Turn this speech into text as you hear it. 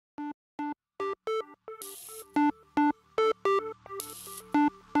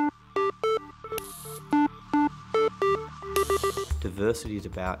diversity is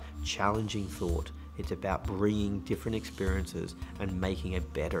about challenging thought. It's about bringing different experiences and making a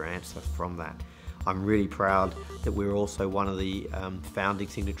better answer from that. I'm really proud that we're also one of the founding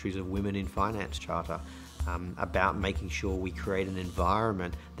signatories of Women in Finance Charter, about making sure we create an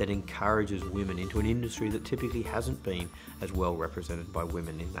environment that encourages women into an industry that typically hasn't been as well represented by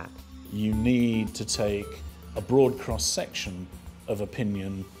women in that. You need to take a broad cross-section of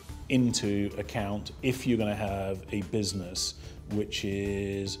opinion into account if you're going to have a business which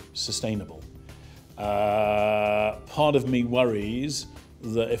is sustainable. Part of me worries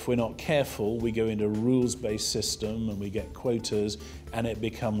that if we're not careful, we go into a rules-based system and we get quotas and it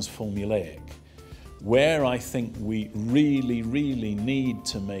becomes formulaic. Where I think we really need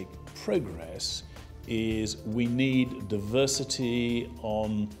to make progress is we need diversity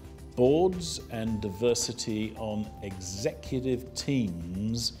on boards and diversity on executive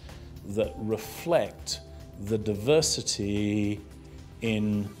teams that reflect the diversity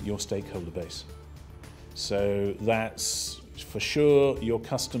in your stakeholder base. So that's for sure your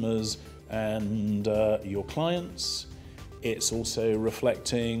customers and your clients. It's also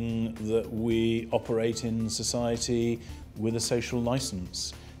reflecting that we operate in society with a social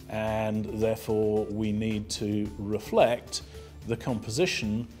license, and therefore we need to reflect the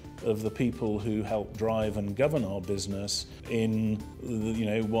composition of the people who help drive and govern our business in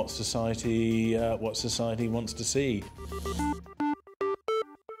what society wants to see.